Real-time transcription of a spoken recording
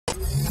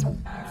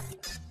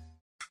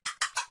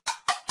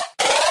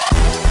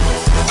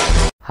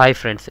Hi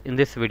friends, in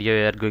this video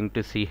we are going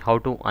to see how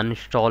to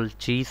uninstall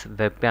Cheese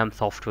Webcam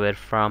software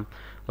from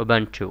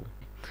Ubuntu.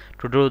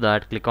 To do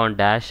that, click on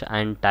dash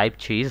and type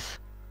cheese.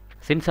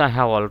 Since I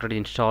have already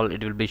installed,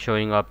 it will be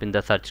showing up in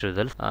the search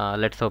results.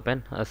 Let's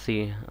open.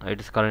 See, it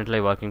is currently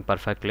working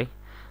perfectly.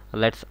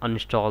 Let's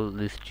uninstall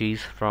this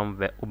cheese from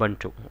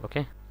Ubuntu.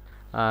 Okay.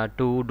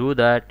 To do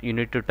that, you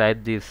need to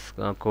type this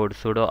code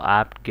sudo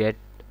apt-get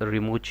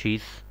remove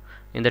cheese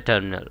in the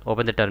terminal.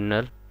 Open the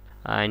terminal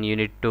and you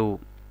need to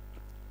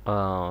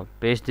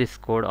paste this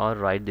code or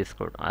write this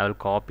code. I will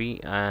copy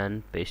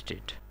and paste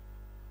it.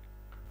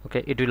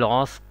 Okay, it will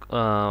ask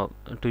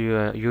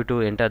you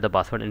to enter the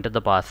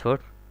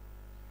password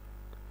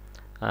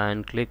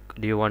and click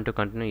do you want to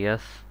continue.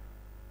 Yes.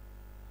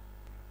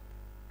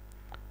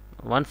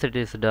 Once it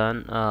is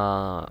done,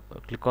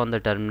 click on the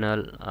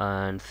terminal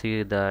and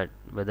see that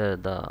whether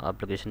the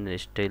application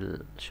is still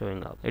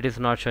showing up. It is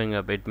not showing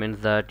up. It means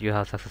that you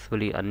have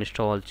successfully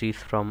uninstalled cheese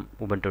from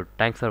Ubuntu.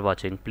 Thanks for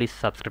watching. Please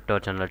subscribe to our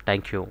channel.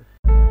 Thank you.